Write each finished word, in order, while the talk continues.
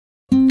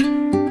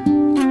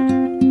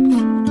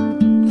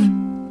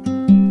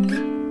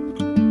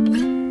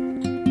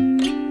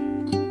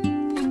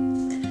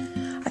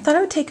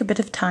take a bit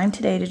of time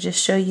today to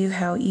just show you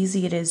how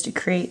easy it is to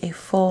create a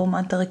full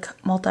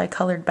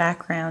multicolored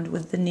background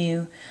with the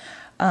new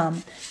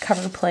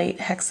cover plate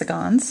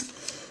hexagons,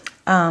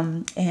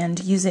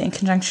 and use it in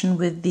conjunction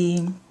with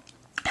the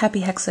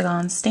Happy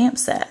Hexagons stamp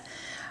set.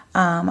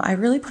 I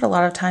really put a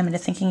lot of time into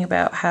thinking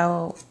about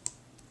how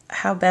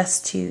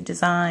best to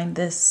design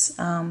this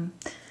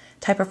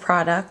type of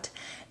product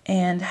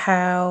and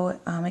how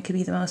it could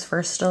be the most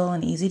versatile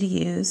and easy to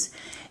use.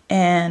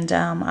 And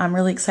I'm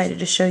really excited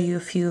to show you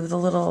a few of the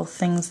little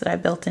things that I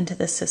built into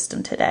this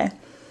system today.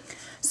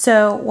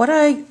 So what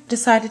I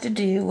decided to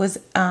do was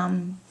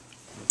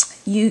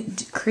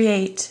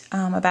create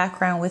a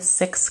background with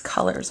 6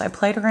 colors. I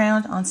played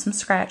around on some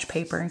scratch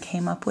paper and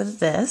came up with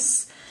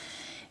this.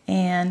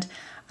 And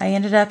I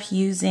ended up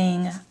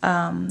using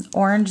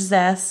Orange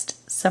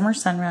Zest, Summer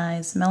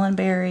Sunrise,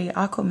 Melonberry,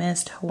 Aqua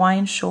Mist,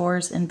 Hawaiian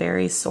Shores, and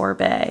Berry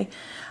Sorbet.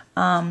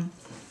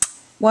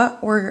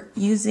 What we're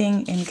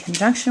using in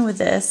conjunction with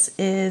this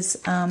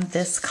is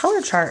this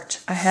color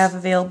chart I have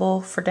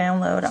available for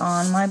download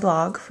on my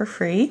blog for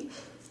free.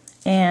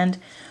 And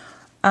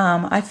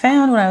I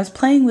found when I was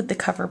playing with the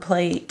cover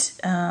plate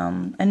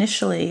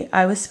initially,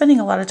 I was spending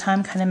a lot of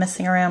time kind of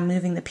messing around,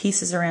 moving the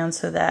pieces around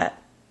so that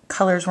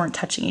colors weren't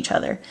touching each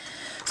other.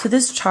 So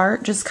this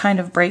chart just kind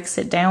of breaks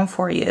it down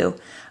for you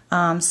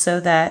so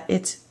that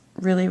it's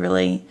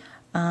really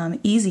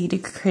easy to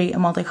create a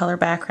multicolor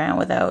background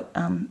without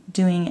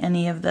doing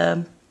any of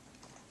the,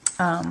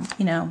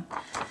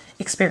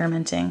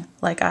 experimenting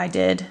like I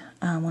did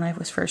when I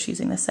was first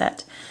using the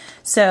set.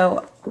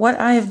 So what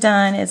I have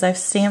done is I've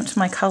stamped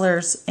my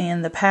colors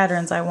and the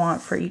patterns I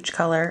want for each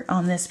color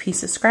on this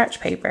piece of scratch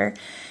paper.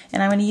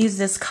 And I'm going to use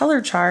this color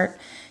chart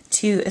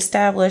to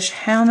establish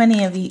how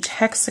many of each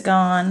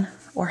hexagon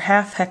or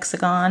half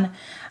hexagon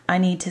I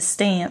need to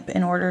stamp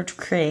in order to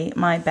create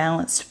my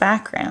balanced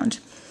background.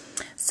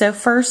 So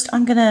first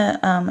I'm going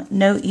to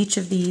note each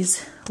of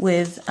these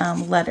with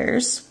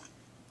letters.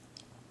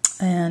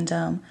 And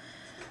I'm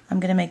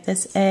going to make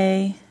this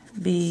A,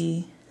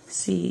 B,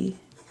 C,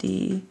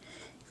 D,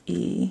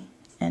 E,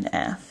 and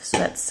F. So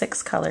that's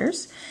 6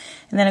 colors.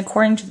 And then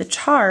according to the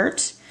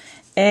chart,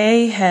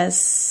 A has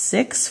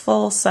 6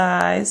 full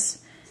size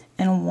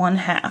and 1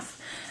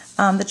 half.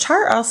 The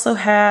chart also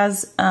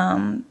has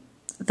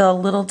the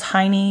little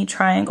tiny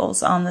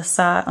triangles on the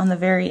side, on the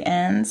very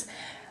ends.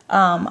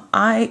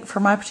 For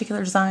my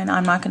particular design,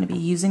 I'm not going to be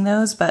using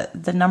those,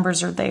 but the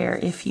numbers are there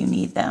if you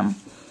need them.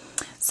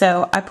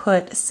 So I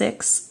put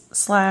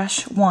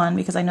 6/1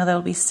 because I know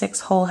that'll be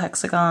 6 whole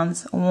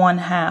hexagons, 1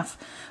 half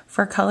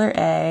for color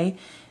A.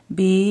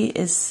 B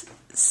is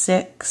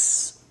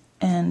 6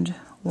 and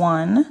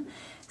 1.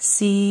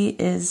 C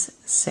is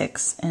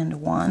 6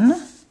 and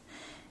 1.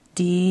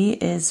 D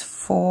is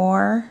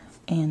 4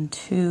 and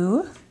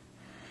 2.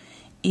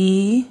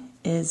 E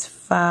is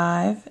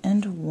 5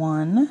 and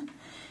 1.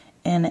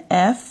 And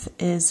F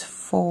is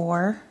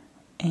 4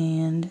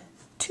 and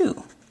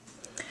 2.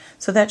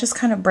 So that just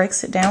kind of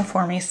breaks it down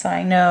for me so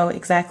I know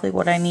exactly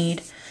what I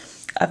need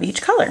of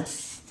each color.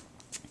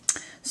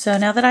 So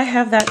now that I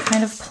have that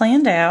kind of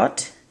planned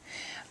out,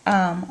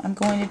 I'm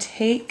going to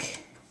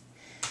take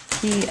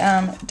the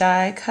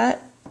die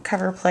cut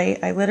cover plate.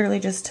 I literally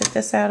just took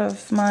this out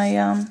of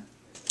my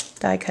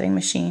die cutting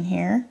machine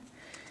here.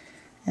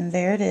 And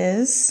there it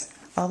is,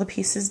 all the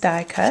pieces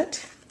die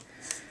cut.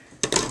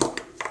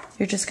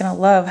 You're just going to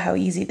love how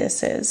easy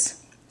this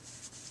is.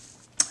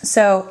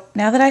 So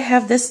now that I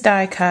have this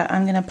die cut,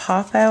 I'm going to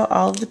pop out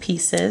all of the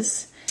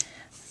pieces.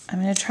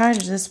 I'm going to try to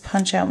just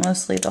punch out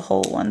mostly the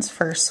whole ones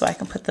first so I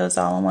can put those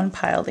all in one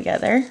pile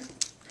together.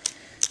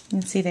 You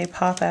can see they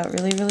pop out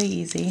really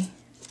easy.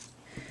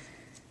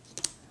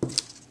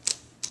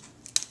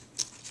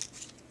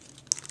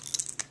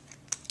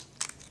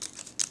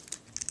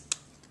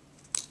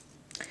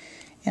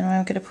 And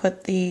I'm going to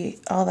put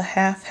all the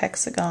half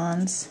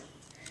hexagons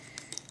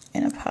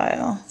in a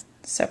pile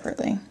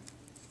separately.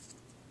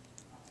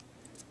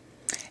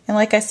 And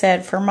like I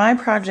said, for my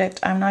project,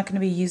 I'm not going to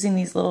be using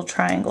these little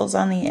triangles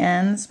on the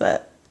ends,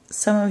 but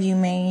some of you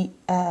may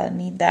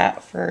need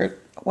that for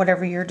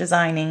whatever you're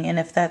designing. And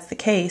if that's the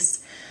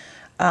case,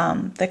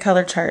 the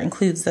color chart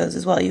includes those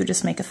as well. You would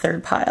just make a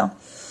third pile.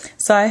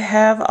 So I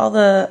have all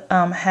the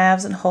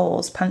halves and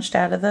wholes punched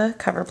out of the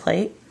cover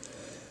plate.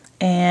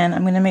 And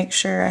I'm going to make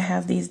sure I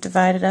have these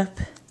divided up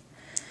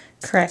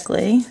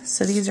correctly.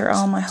 So these are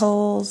all my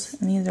wholes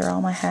and these are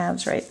all my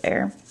halves right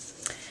there.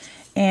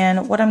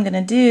 And what I'm going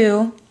to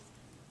do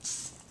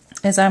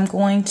is I'm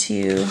going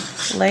to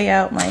lay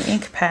out my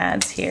ink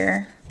pads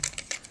here.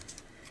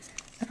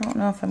 I don't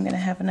know if I'm going to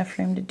have enough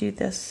room to do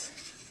this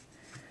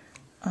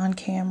on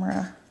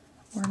camera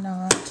or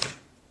not.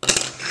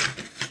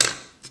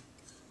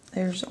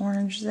 There's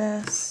Orange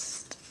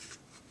Zest,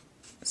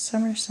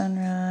 Summer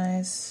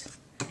Sunrise,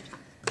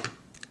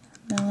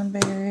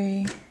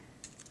 Melonberry,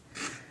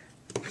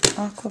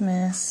 Aqua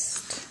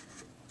Mist,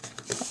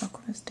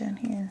 Aqua Mist down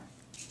here,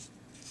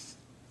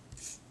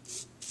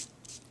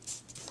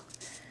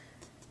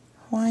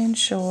 Hawaiian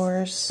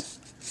Shores,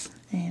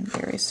 and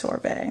Berry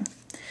Sorbet.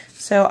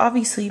 So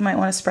obviously you might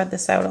want to spread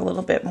this out a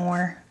little bit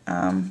more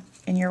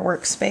in your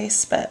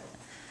workspace, but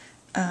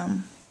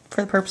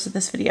for the purpose of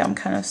this video, I'm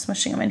kind of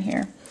smushing them in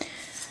here.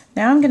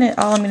 Now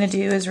all I'm gonna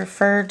do is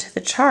refer to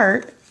the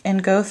chart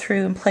and go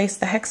through and place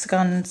the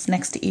hexagons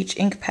next to each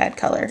ink pad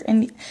color.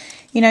 And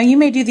you know, you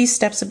may do these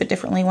steps a bit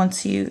differently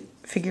once you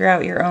figure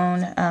out your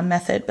own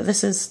method, but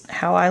this is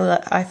how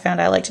I found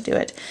I like to do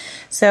it.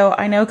 So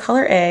I know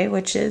color A,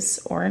 which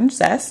is orange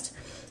zest.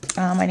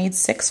 I need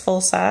 6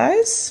 full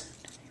size.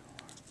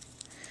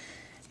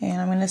 And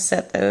I'm going to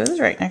set those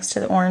right next to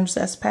the orange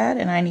zest pad,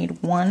 and I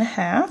need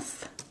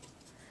 1/2.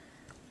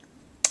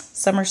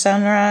 Summer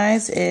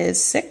Sunrise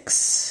is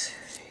 6,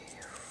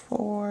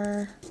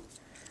 4,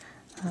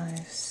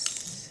 5,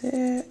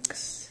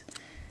 6,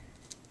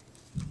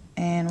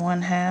 and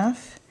 1/2.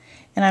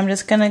 And I'm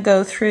just going to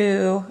go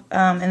through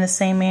in the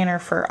same manner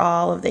for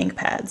all of the ink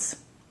pads.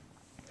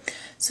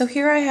 So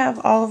here I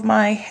have all of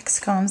my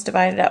hexagons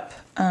divided up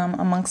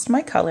amongst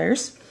my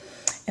colors.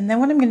 And then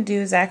what I'm going to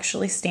do is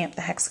actually stamp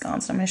the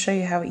hexagons. I'm going to show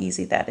you how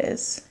easy that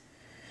is.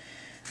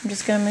 I'm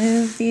just going to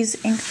move these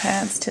ink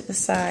pads to the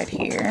side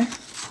here.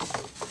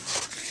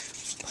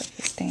 Put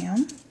this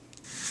down.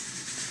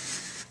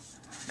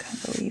 I'll kind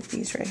of leave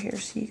these right here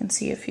so you can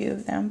see a few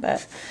of them.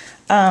 But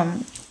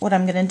what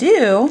I'm going to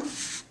do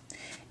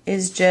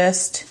is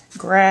just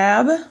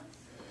grab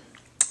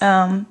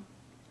an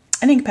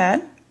ink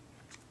pad.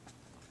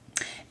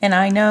 And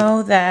I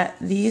know that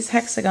these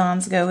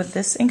hexagons go with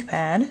this ink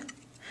pad.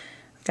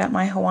 Got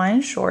my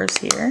Hawaiian Shores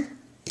here,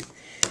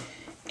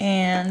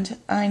 and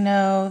I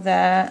know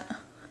that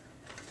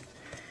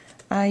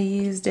I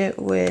used it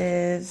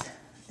with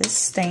this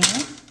stamp.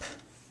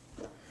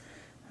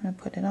 I'm going to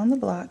put it on the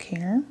block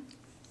here.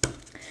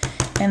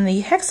 And the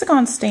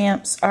hexagon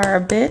stamps are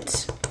a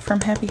bit, from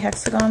Happy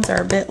Hexagons,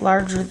 are a bit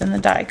larger than the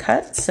die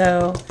cut,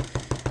 so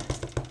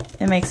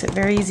it makes it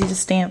very easy to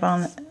stamp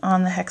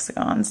on the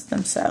hexagons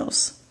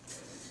themselves.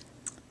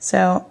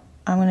 So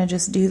I'm going to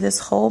just do this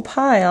whole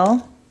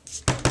pile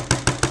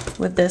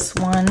with this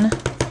one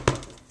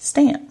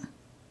stamp.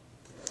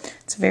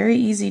 It's very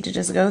easy to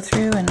just go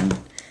through and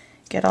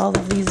get all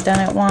of these done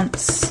at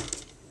once.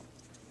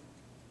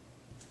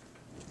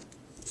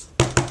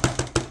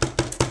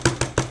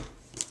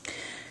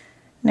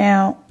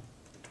 Now,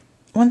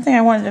 one thing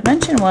I wanted to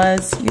mention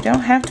was you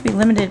don't have to be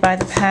limited by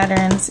the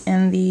patterns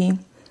in the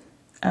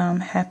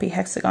Happy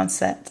Hexagon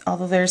set,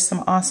 although there's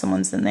some awesome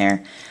ones in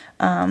there.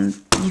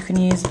 You can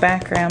use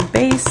background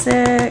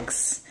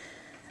basics,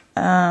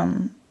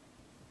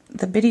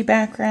 the bitty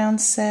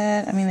background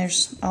set. I mean,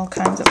 there's all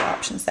kinds of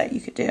options that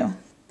you could do.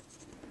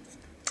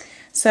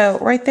 So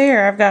right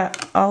there, I've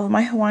got all of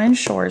my Hawaiian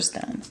Shores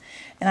done.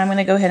 And I'm going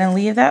to go ahead and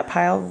leave that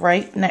pile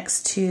right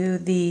next to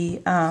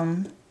the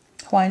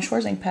Hawaiian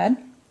Shores ink pad.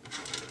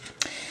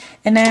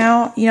 And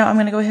now, you know, I'm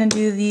going to go ahead and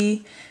do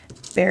the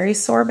Berry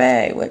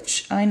Sorbet,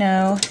 which I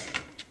know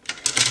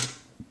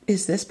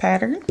is this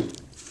pattern.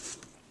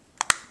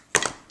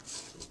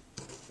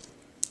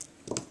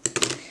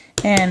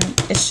 And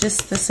it's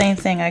just the same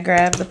thing. I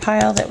grabbed the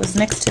pile that was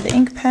next to the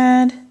ink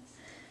pad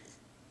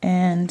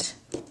and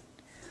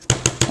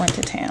went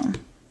to town.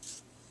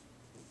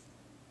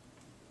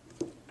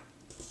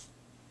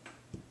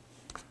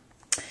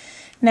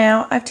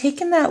 Now, I've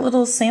taken that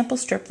little sample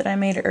strip that I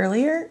made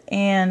earlier,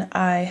 and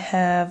I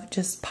have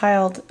just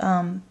piled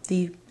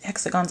the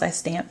hexagons I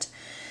stamped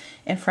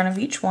in front of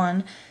each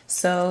one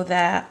so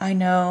that I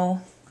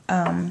know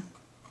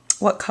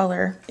what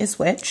color is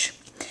which.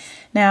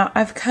 Now,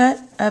 I've cut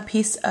a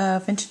piece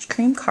of vintage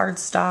cream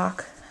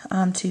cardstock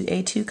to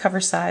A2 cover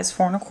size,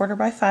 4 1/4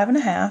 by 5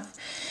 1/2,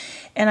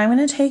 and I'm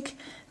going to take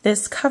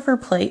this cover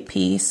plate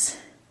piece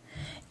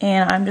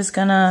and I'm just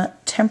going to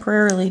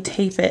temporarily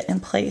tape it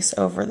in place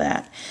over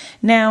that.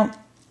 Now,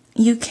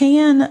 you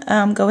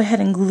can go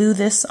ahead and glue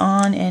this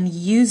on and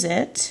use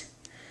it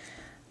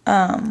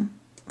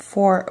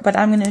but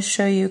I'm going to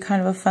show you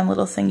kind of a fun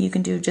little thing you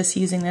can do just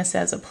using this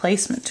as a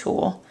placement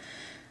tool.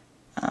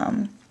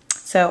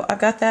 So I've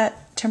got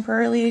that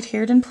temporarily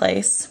adhered in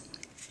place,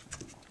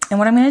 and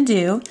what I'm going to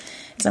do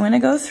is I'm going to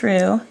go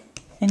through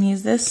and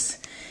use this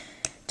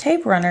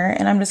tape runner,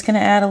 and I'm just going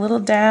to add a little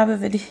dab of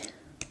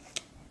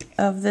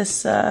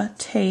this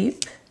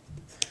tape,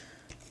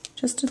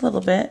 just a little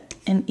bit,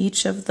 in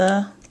each of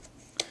the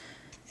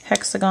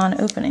hexagon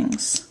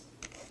openings.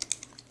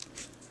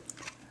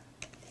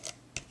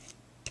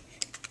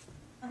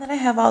 Now that I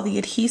have all the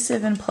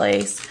adhesive in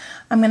place,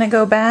 I'm going to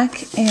go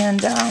back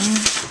and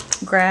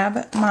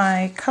grab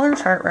my color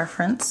chart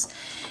reference,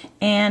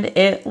 and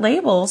it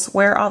labels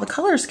where all the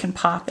colors can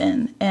pop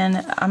in,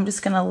 and I'm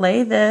just going to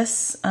lay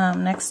this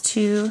next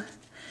to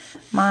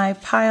my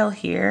pile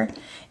here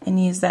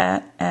and use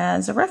that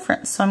as a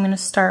reference. So I'm going to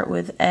start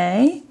with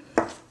A,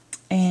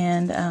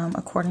 and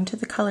according to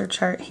the color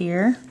chart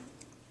here,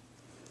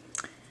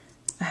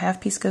 a half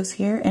piece goes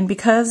here, and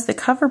because the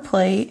cover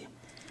plate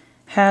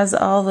has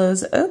all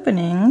those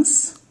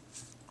openings,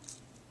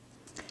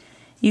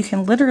 you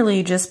can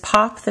literally just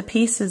pop the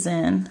pieces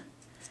in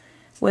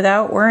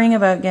without worrying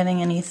about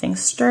getting anything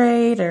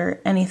straight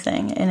or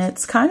anything. And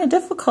it's kind of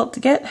difficult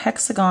to get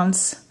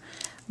hexagons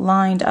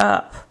lined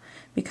up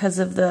because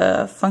of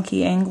the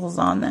funky angles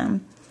on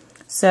them.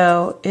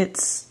 So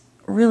it's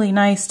really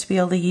nice to be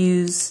able to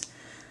use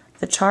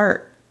the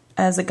chart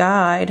as a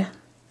guide,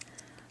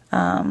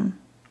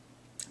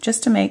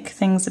 just to make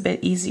things a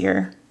bit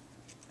easier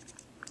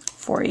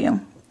for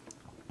you.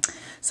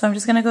 So I'm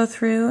just going to go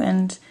through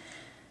and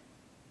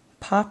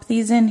pop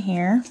these in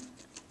here.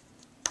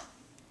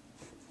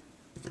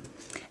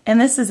 And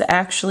this is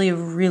actually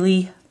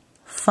really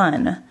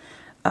fun,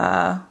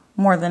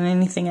 more than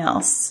anything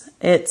else.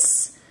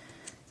 It's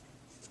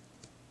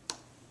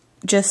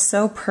just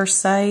so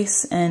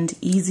precise and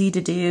easy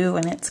to do,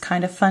 and it's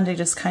kind of fun to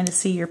just kind of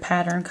see your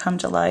pattern come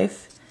to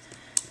life.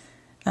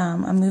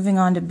 I'm moving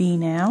on to B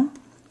now,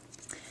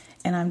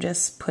 and I'm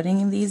just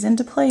putting these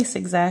into place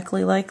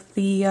exactly like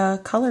the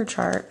color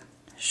chart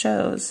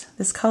shows.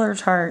 This color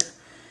chart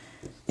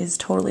is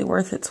totally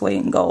worth its weight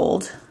in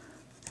gold,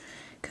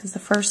 because the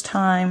first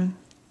time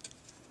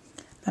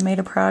I made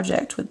a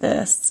project with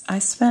this, I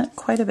spent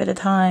quite a bit of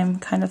time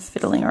kind of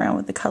fiddling around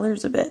with the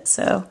colors a bit,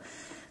 so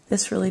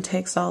this really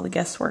takes all the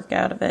guesswork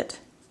out of it,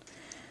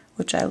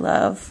 which I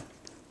love.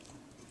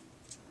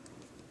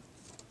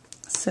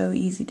 So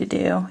easy to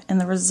do, and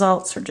the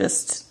results are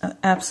just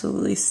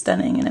absolutely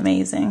stunning and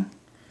amazing.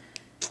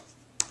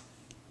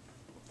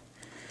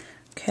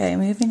 Okay,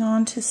 moving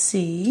on to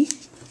C.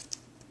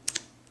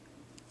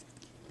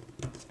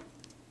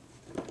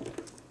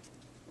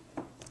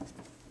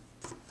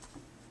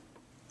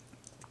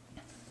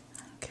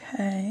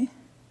 Okay,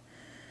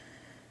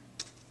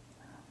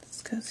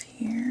 this goes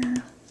here.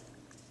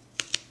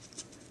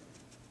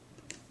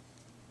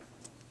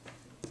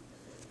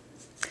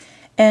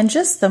 And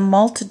just the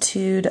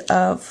multitude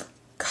of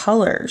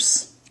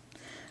colors,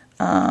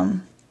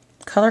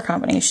 color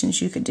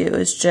combinations you could do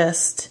is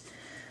just,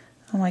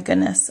 oh my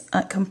goodness,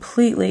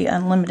 completely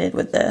unlimited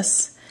with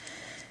this.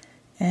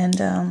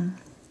 And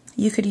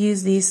you could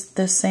use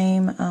the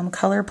same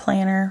color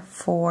planner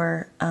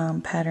for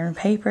pattern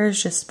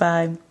papers just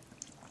by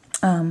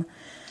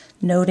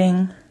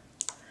noting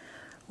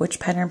which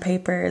pattern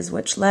paper is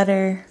which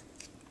letter.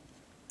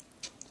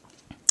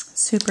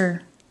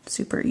 Super,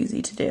 super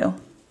easy to do.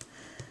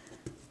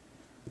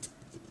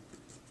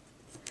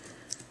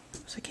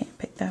 So I can't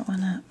pick that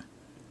one up.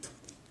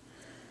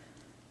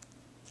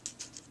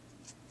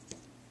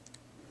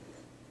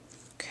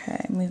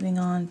 Okay, moving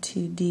on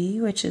to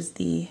D, which is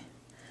the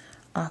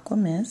Aqua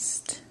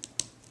Mist.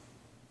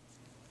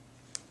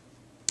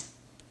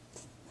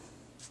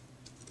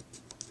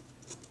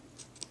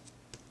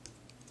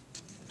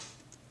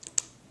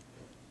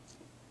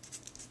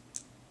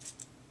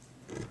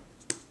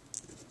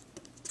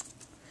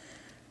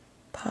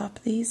 Pop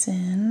these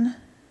in.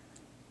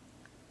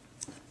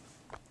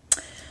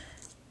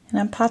 And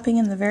I'm popping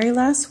in the very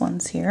last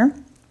ones here.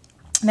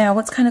 Now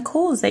what's kind of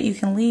cool is that you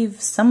can leave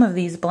some of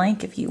these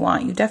blank if you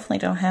want. You definitely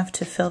don't have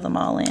to fill them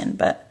all in,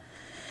 but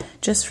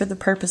just for the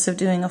purpose of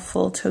doing a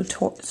full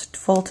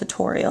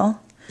tutorial,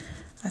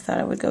 I thought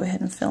I would go ahead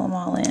and fill them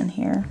all in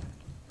here.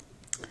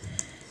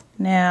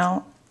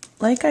 Now,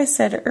 like I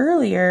said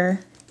earlier,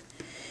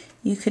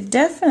 you could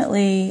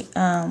definitely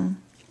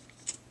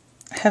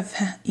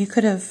you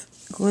could have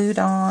glued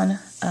on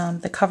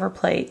the cover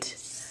plate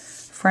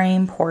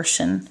frame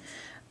portion,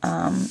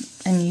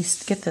 and you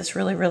get this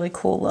really, really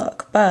cool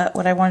look. But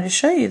what I wanted to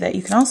show you that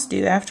you can also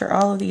do after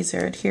all of these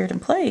are adhered in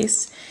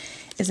place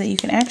is that you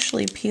can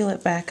actually peel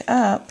it back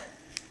up,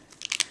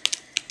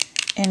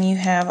 and you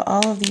have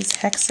all of these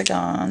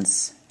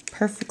hexagons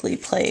perfectly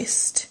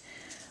placed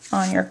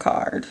on your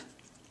card.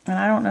 And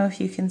I don't know if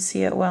you can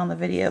see it well in the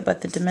video,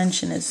 but the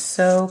dimension is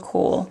so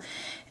cool.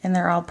 And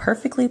they're all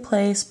perfectly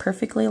placed,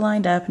 perfectly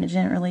lined up, and it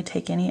didn't really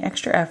take any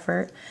extra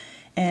effort.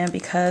 And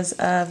because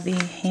of the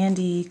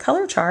handy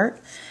color chart,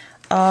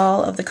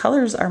 all of the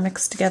colors are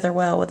mixed together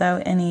well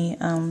without any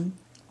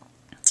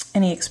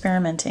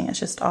experimenting. It's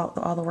just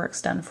all the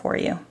work's done for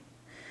you.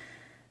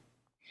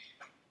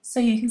 So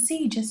you can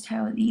see just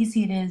how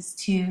easy it is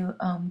to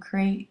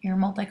create your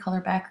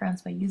multicolor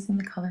backgrounds by using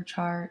the color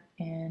chart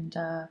and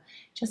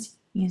just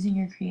using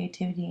your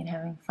creativity and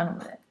having fun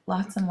with it.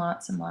 Lots and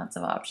lots and lots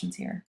of options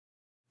here.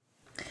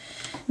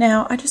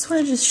 Now I just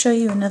want to show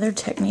you another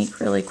technique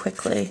really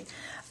quickly.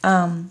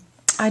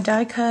 I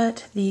die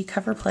cut the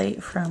cover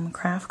plate from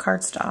craft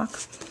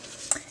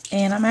cardstock,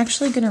 and I'm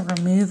actually going to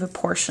remove a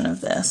portion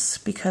of this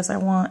because I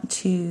want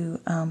to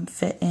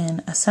fit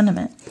in a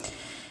sentiment.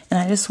 And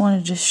I just wanted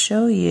to just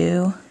show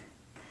you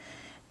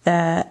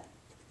that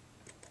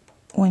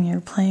when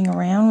you're playing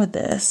around with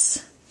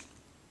this,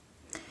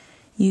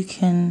 you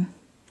can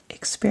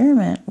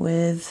experiment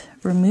with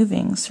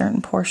removing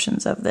certain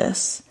portions of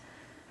this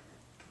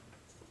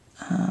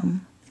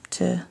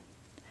to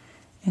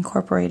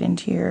incorporate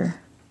into your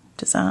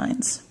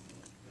designs.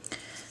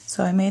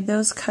 So I made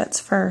those cuts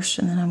first,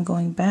 and then I'm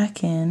going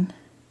back in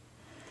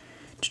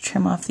to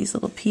trim off these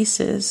little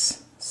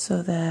pieces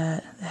so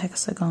that the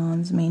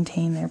hexagons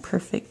maintain their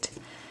perfect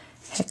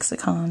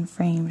hexagon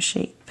frame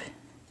shape.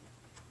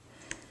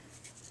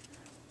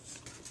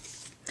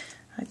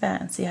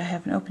 that, and see I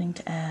have an opening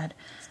to add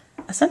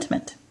a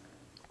sentiment.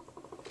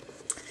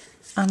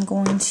 I'm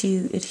going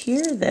to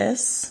adhere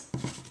this,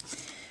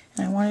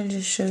 and I wanted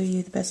to show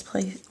you the best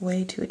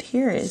way to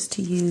adhere is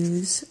to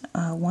use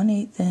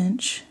 1/8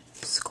 inch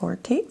score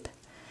tape,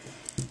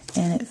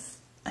 and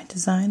I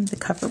designed the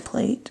cover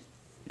plate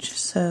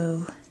just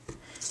so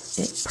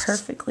it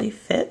perfectly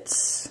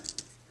fits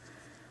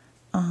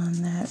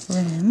on that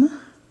rim,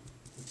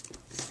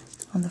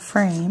 on the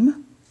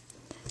frame,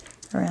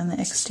 around the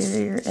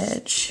exterior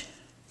edge.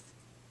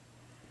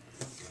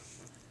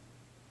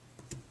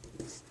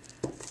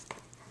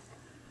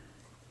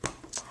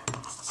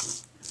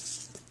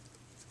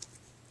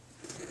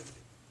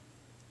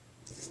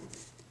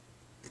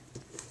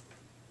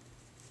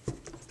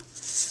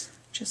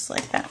 Just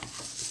like that.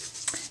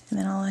 And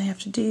then all I have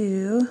to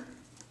do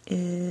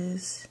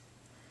is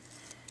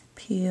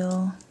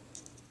peel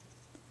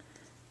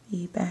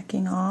the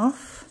backing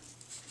off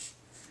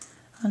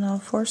on all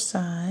 4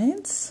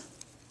 sides.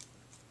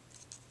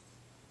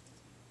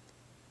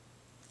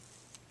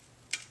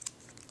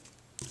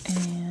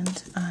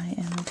 And I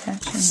am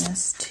attaching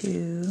this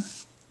to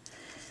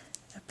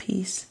a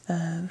piece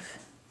of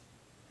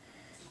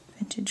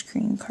vintage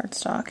green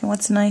cardstock. And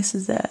what's nice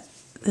is that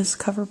this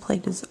cover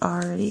plate is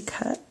already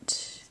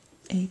cut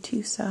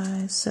A2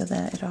 size so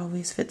that it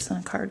always fits on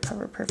a card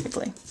cover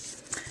perfectly.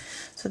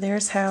 So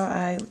there's how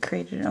I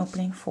created an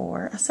opening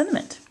for a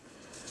sentiment.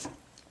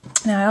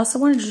 Now I also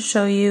wanted to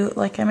show you,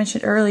 like I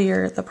mentioned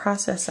earlier, the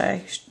process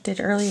I did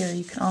earlier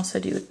you can also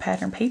do with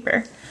pattern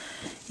paper.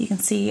 You can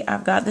see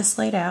I've got this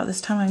laid out.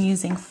 This time I'm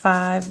using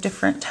 5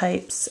 different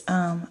types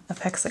of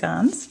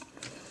hexagons,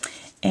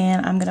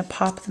 and I'm going to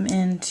pop them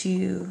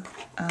into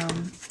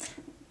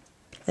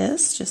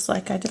this just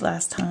like I did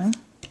last time.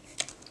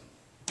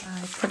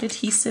 I put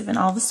adhesive in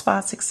all the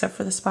spots except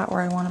for the spot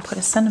where I want to put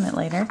a sentiment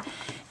later,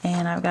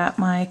 and I've got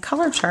my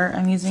color chart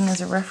I'm using as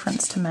a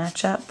reference to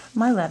match up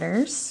my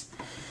letters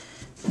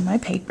and my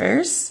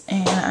papers,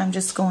 and I'm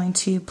just going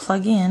to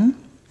plug in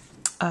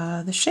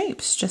the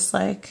shapes just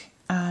like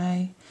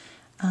I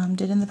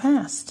did in the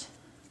past.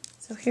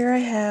 So here I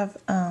have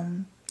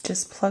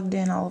just plugged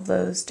in all of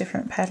those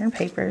different pattern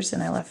papers,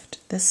 and I left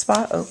this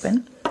spot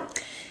open,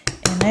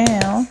 and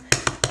now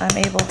I'm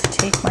able to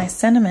take my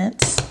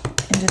sentiment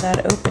into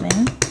that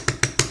opening.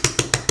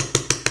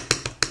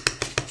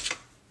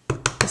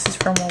 This is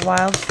from a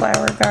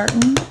wildflower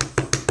garden,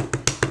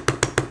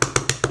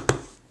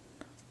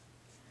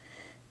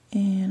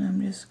 and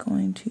I'm just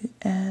going to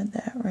add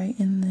that right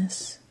in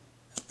this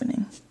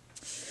opening,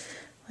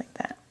 like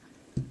that.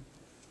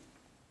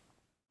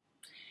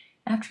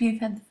 After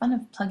you've had the fun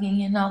of plugging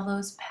in all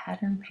those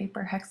pattern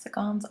paper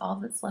hexagons, all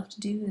that's left to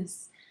do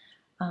is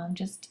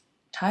just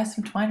tie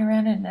some twine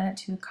around it and add it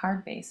to a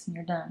card base, and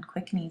you're done.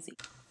 Quick and easy.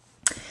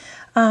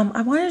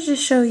 I wanted to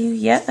show you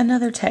yet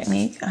another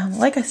technique.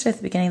 Like I said at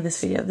the beginning of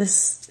this video,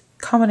 this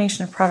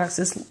combination of products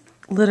is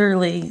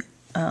literally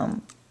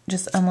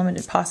just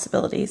unlimited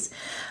possibilities.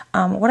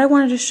 What I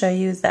wanted to show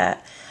you is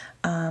that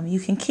you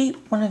can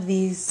keep one of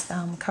these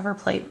cover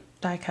plate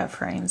die cut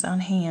frames on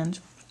hand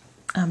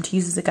to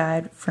use as a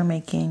guide for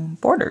making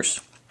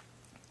borders.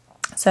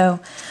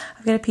 So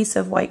I've got a piece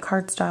of white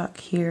cardstock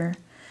here,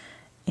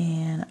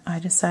 and I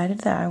decided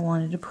that I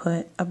wanted to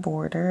put a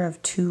border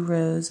of 2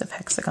 rows of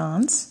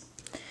hexagons.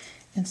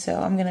 And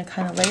so I'm going to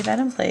kind of lay that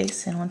in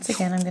place, and once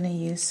again I'm going to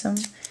use some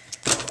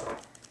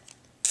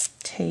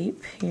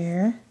tape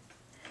here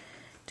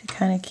to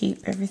kind of keep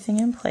everything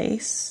in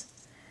place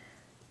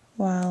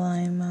while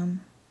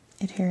I'm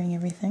adhering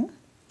everything.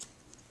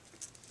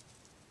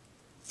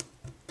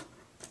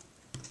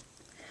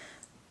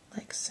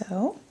 Like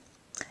so.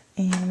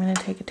 And I'm going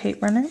to take a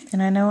tape runner,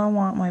 and I know I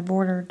want my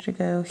border to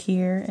go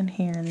here and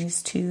here in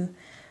these 2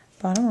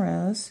 bottom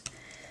rows,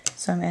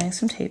 so I'm adding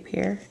some tape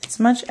here. It's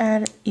much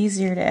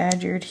easier to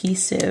add your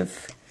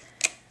adhesive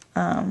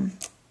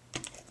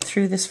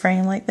through this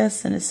frame like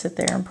this than to sit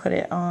there and put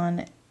it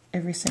on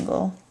every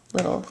single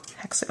little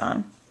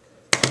hexagon.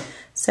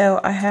 So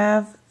I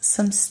have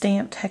some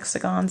stamped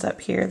hexagons up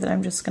here that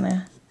I'm just going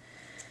to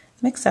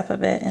mix up a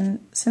bit,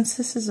 and since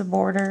this is a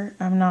border,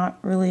 I'm not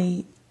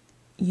really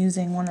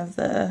using one of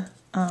the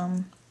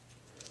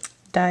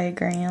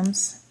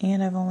diagrams,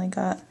 and I've only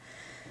got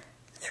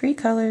 3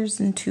 colors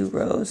and 2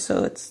 rows,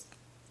 so it's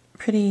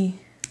pretty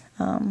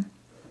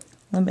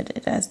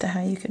limited as to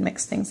how you can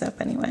mix things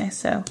up anyway.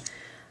 So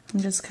I'm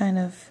just kind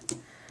of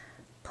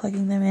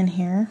plugging them in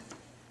here.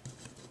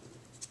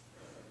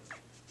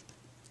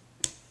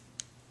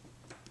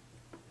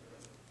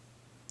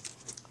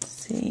 Let's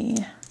see,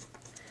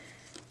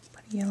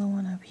 put a yellow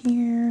one up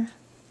here.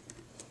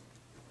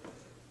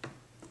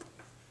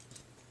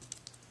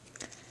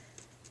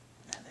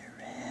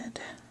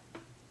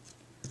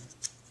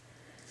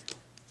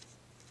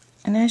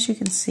 And as you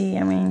can see,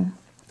 I mean,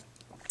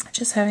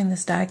 just having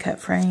this die cut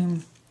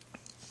frame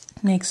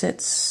makes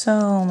it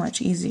so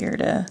much easier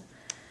to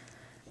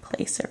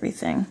place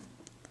everything.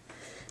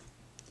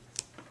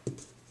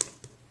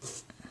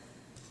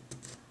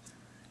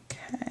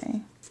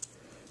 Okay,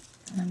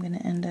 and I'm going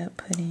to end up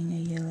putting a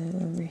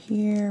yellow over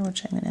here, which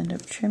which I'm going to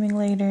end up trimming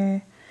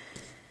later,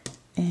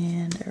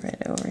 and a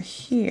red over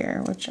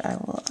here, which I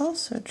will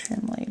also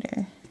trim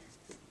later.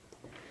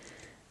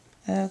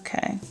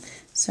 Okay,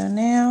 so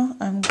now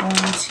I'm going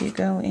to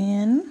go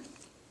in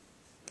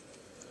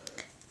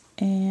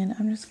and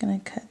I'm just going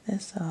to cut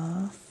this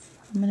off.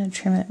 I'm going to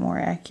trim it more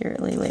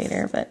accurately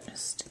later, but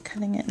just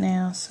cutting it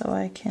now so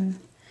I can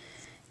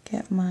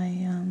get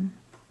my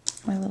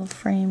my little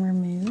frame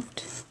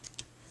removed.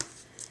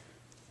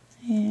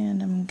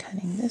 And I'm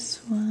cutting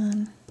this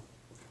one.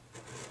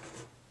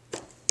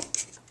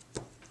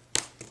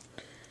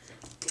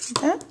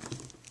 Like that.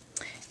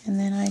 And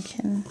then I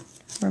can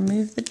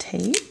remove the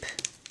tape.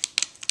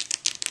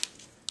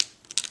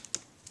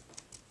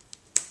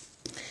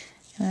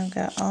 And I've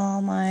got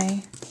all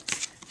my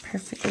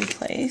perfectly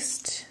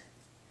placed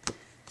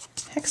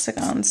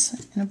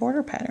hexagons in a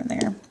border pattern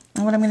there.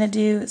 And what I'm going to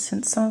do,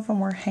 since some of them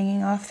were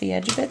hanging off the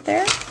edge a bit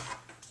there,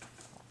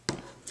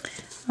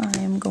 I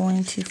am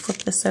going to flip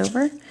this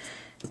over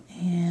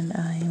and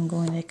I am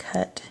going to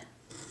cut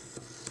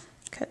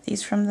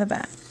these from the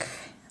back.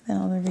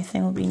 Then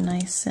everything will be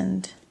nice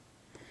and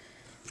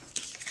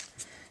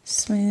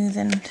smooth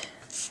and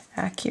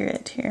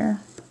accurate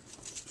here.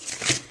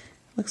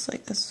 Looks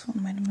like this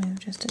one might have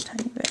moved just a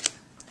tiny bit.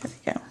 There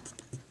we go.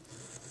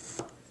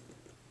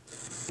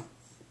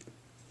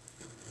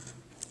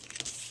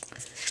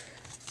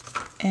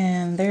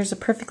 And there's a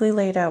perfectly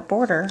laid out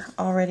border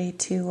all ready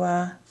to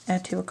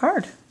add to a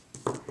card.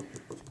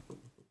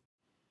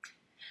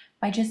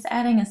 By just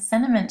adding a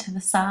sentiment to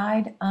the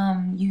side,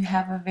 you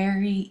have a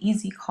very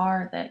easy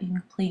card that you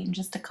can complete in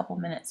just a couple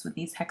minutes with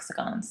these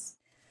hexagons.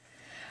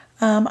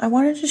 I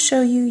wanted to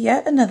show you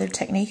yet another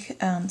technique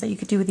that you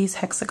could do with these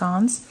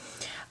hexagons.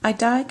 I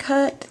die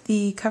cut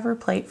the cover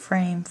plate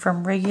frame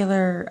from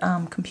regular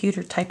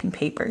computer typing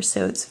paper,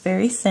 so it's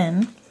very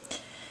thin.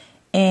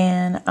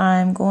 And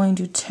I'm going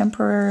to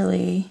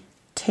temporarily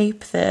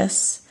tape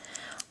this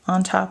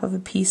on top of a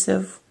piece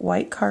of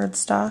white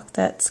cardstock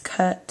that's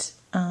cut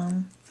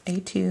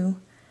A2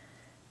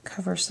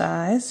 cover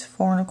size,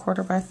 4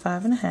 1/4 by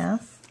 5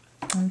 1/2.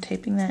 I'm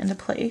taping that into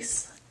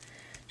place,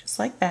 just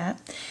like that.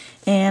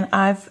 And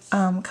I've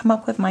come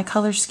up with my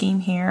color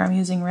scheme here. I'm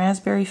using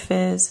Raspberry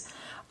Fizz,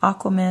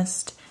 Aqua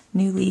Mist,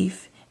 New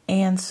Leaf,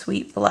 and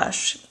Sweet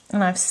Blush.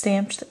 And I've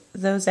stamped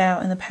those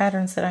out in the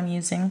patterns that I'm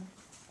using.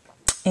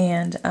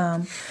 And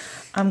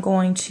I'm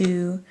going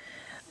to,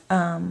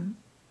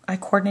 I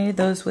coordinated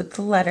those with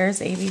the letters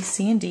A, B,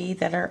 C, and D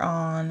that are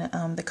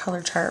on the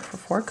color chart for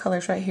 4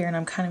 colors right here, and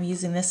I'm kind of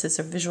using this as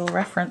a visual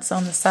reference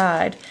on the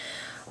side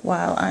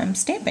while I'm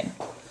stamping.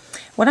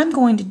 What I'm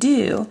going to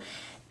do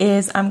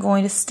is I'm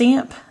going to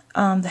stamp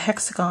the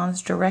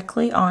hexagons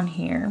directly on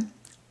here,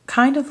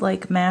 kind of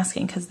like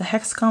masking, because the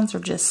hexagons are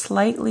just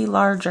slightly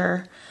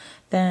larger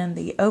than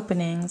the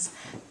openings,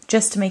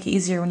 just to make it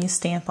easier when you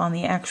stamp on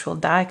the actual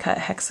die cut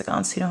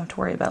hexagons, so you don't have to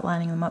worry about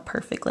lining them up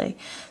perfectly.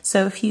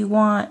 So if you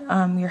want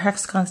your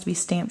hexagons to be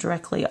stamped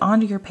directly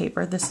onto your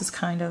paper, this is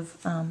kind of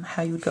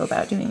how you would go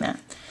about doing that.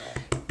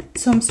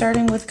 So I'm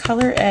starting with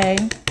color A,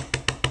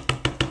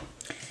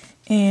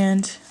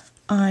 and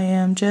I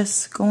am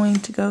just going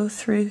to go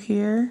through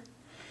here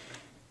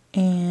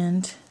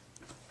and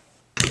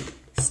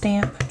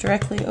stamp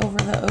directly over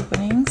the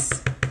openings.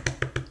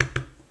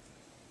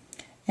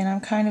 And I'm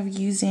kind of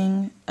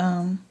using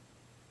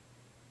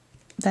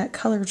that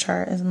color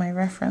chart as my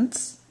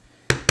reference.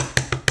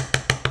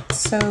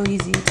 So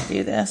easy to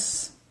do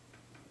this.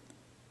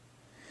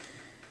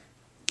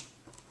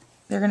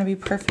 They're going to be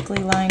perfectly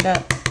lined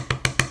up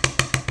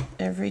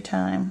every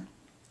time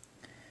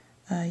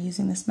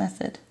using this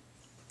method.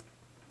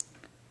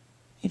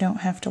 You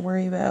don't have to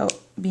worry about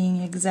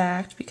being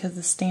exact because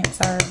the stamps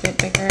are a bit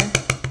bigger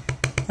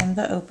than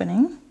the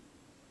opening,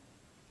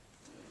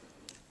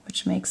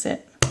 which makes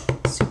it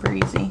super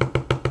easy.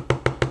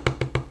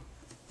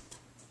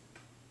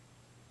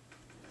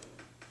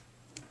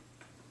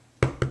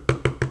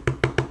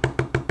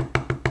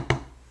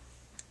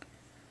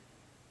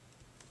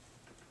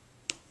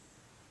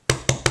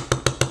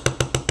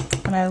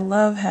 And I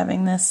love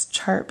having this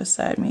chart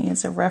beside me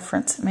as a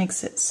reference. It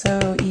makes it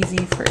so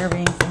easy for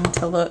everything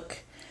to look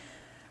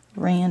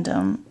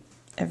random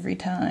every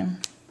time.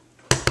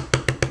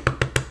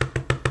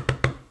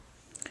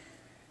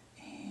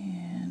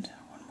 And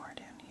one more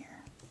down here.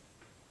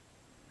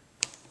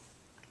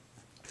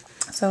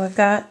 So I've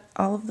got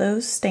all of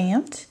those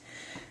stamped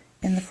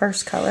in the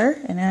first color,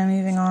 and now I'm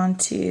moving on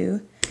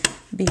to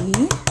B,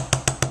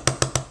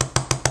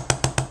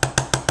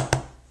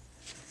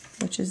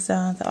 which is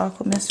the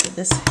Aqua Mist with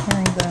this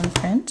herringbone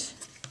print.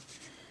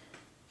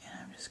 And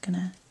I'm just going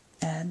to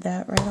add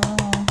that right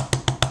along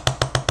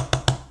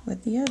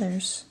with the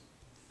others.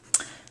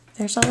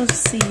 There's all the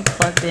C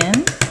plugged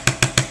in.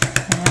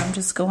 And I'm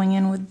just going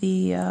in with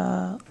the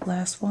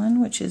last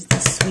one, which is the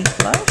Sweet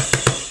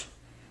Blush.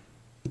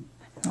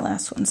 And the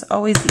last one's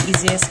always the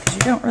easiest because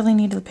you don't really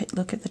need to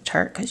look at the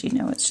chart because you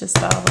know it's just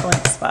all the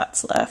blank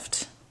spots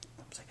left.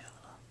 Oops, I got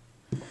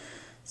a little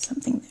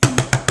something there.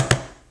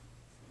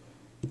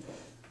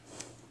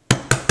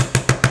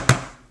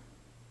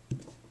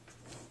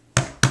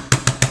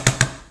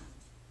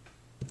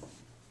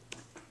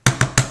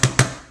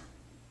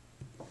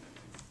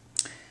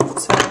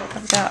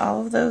 got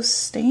all of those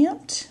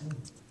stamped.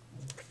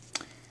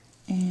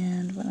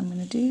 And what I'm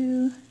going to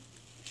do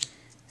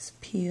is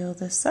peel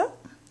this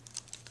up,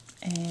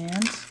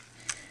 and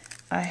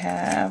I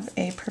have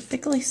a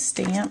perfectly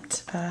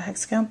stamped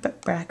hexagon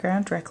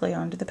background directly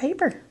onto the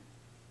paper.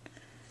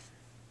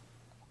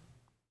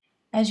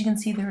 As you can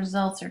see, the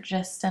results are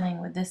just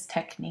stunning with this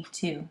technique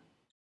too.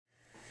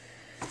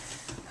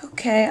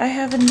 Okay, I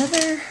have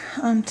another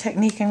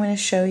technique I'm going to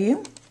show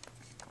you.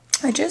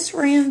 I just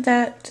ran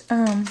that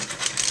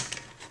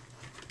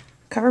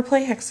cover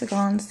plate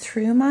hexagons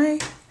through my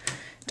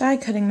die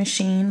cutting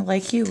machine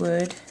like you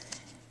would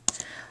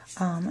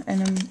an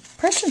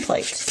impression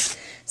plate.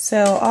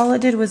 So all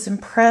it did was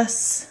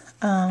impress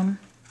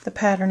the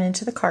pattern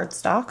into the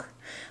cardstock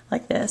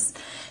like this.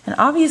 And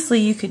obviously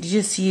you could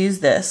just use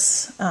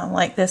this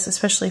like this,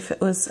 especially if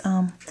it was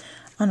on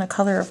a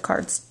colored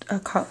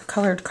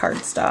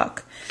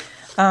cardstock.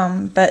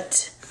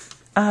 But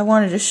I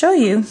wanted to show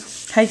you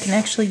how you can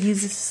actually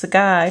use this as a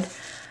guide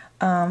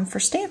for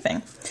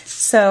stamping.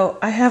 So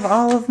I have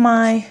all of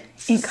my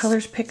ink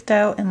colors picked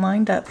out and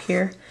lined up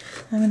here.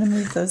 I'm going to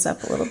move those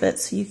up a little bit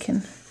so you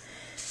can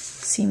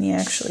see me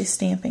actually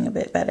stamping a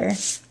bit better.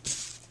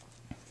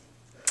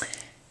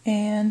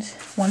 And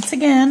once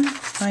again,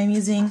 I'm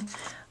using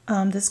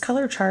this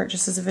color chart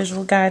just as a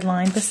visual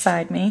guideline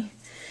beside me.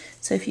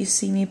 So if you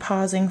see me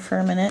pausing for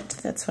a minute,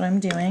 that's what I'm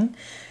doing.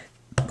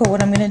 But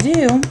what I'm going to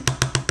do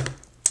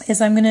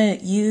is I'm going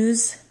to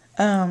use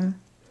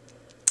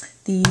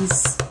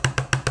these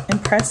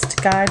impressed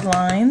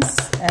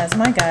guidelines as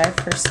my guide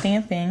for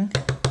stamping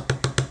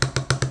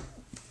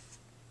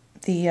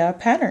the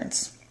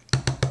patterns.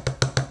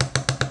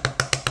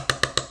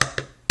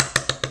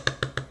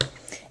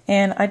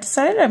 And I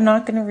decided I'm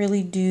not going to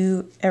really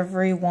do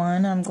every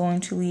one. I'm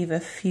going to leave a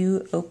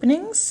few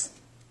openings.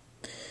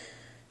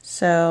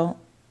 So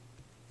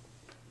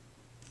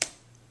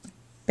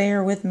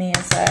bear with me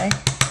as I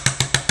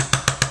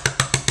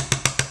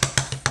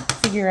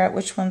figure out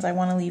which ones I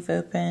want to leave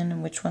open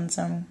and which ones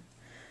I'm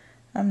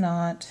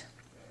not.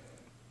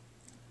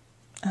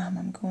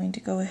 I'm going to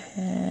go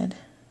ahead,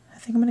 I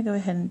think I'm going to go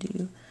ahead and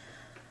do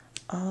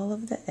all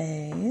of the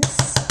A's.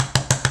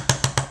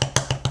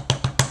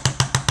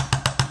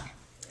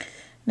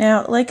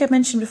 Now, like I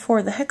mentioned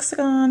before, the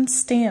hexagon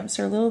stamps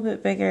are a little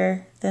bit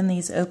bigger than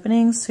these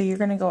openings, so you're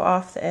going to go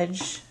off the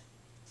edge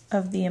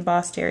of the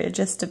embossed area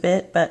just a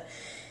bit, but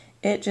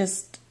it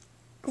just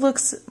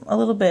looks a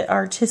little bit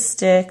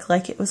artistic,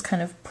 like it was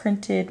kind of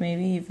printed,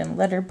 maybe even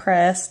letter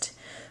pressed,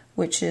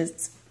 which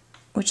is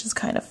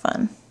kind of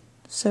fun.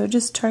 So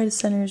just try to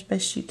center as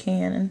best you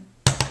can and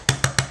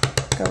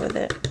go with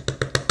it.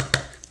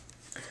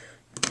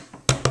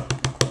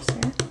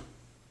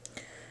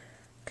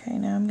 Okay,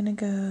 now I'm going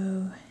to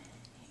go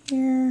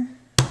here,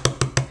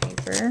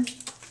 paper,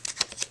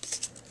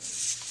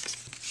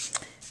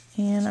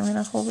 and I'm going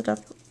to hold it up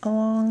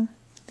along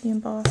the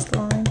embossed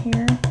line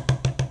here.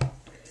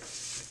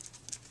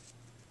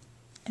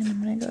 And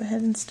I'm going to go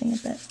ahead and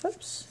stamp it.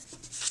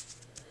 Whoops.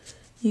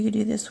 You could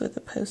do this with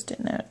a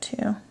Post-it note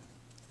too.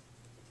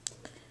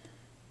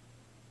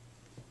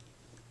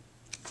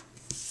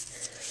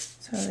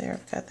 So there,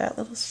 I've got that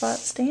little spot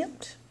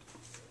stamped.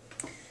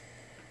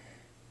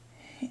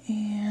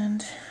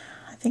 And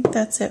I think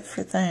that's it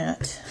for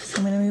that. So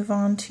I'm going to move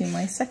on to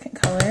my second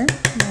color,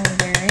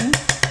 Mulberry.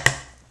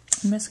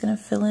 I'm just going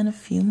to fill in a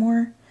few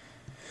more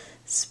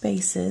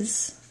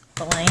spaces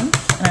blank,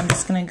 and I'm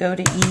just going to go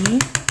to E.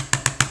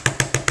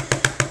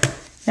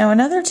 Now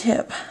another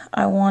tip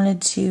I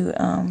wanted to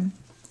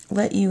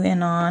let you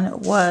in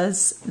on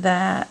was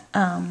that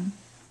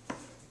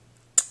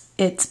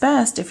it's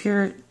best if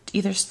you're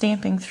either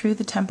stamping through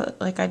the template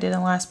like I did in the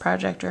last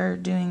project, or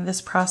doing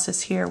this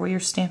process here where you're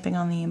stamping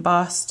on the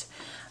embossed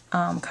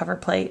cover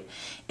plate.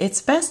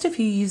 It's best if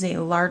you use a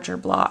larger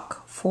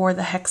block for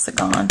the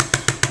hexagon.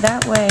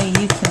 That way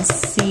you can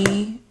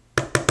see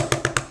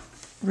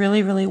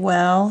really, really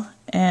well,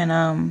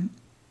 and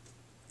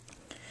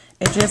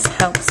it just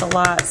helps a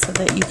lot so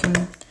that you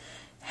can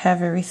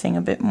have everything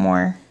a bit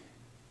more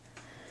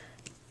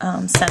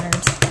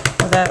centered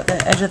without the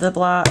edge of the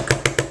block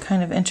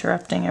kind of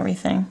interrupting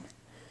everything.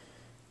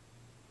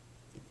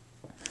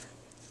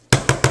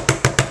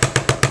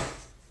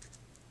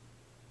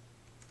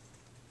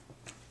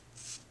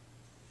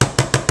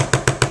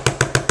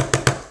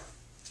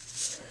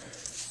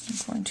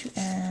 I'm going to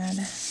add,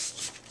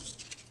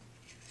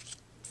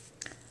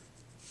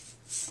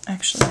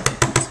 actually I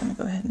think I'm just going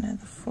to go ahead and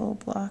add the full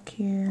block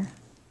here.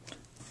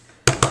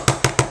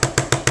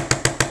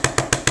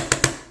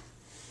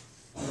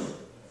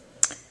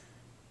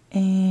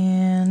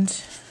 And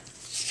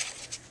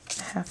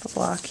half a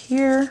block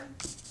here.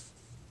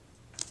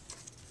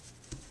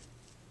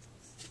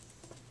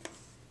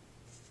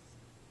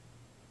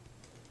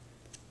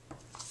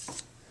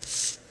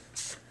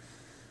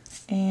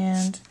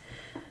 And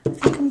I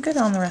think I'm good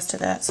on the rest of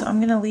that, so I'm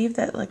going to leave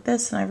that like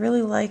this. And I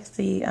really like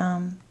the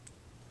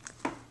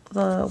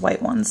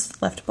white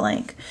ones left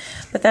blank,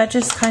 but that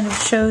just kind of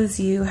shows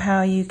you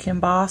how you can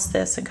emboss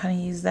this and kind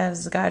of use that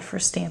as a guide for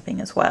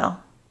stamping as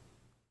well.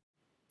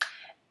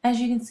 As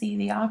you can see,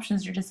 the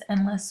options are just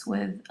endless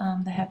with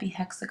the Happy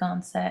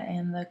Hexagon set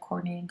and the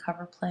coordinating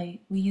cover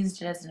plate. We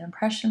used it as an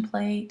impression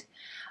plate.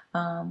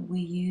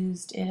 We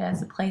used it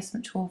as a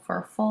placement tool for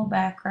a full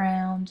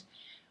background.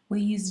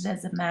 We used it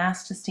as a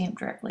mask to stamp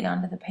directly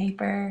onto the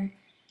paper.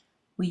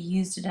 We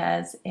used it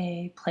as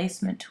a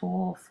placement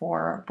tool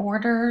for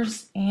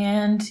borders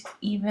and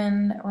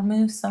even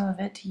removed some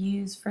of it to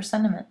use for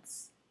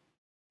sentiments.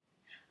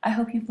 I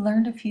hope you've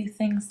learned a few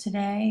things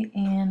today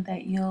and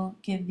that you'll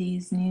give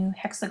these new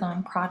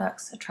Hexagon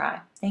products a try.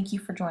 Thank you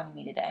for joining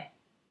me today.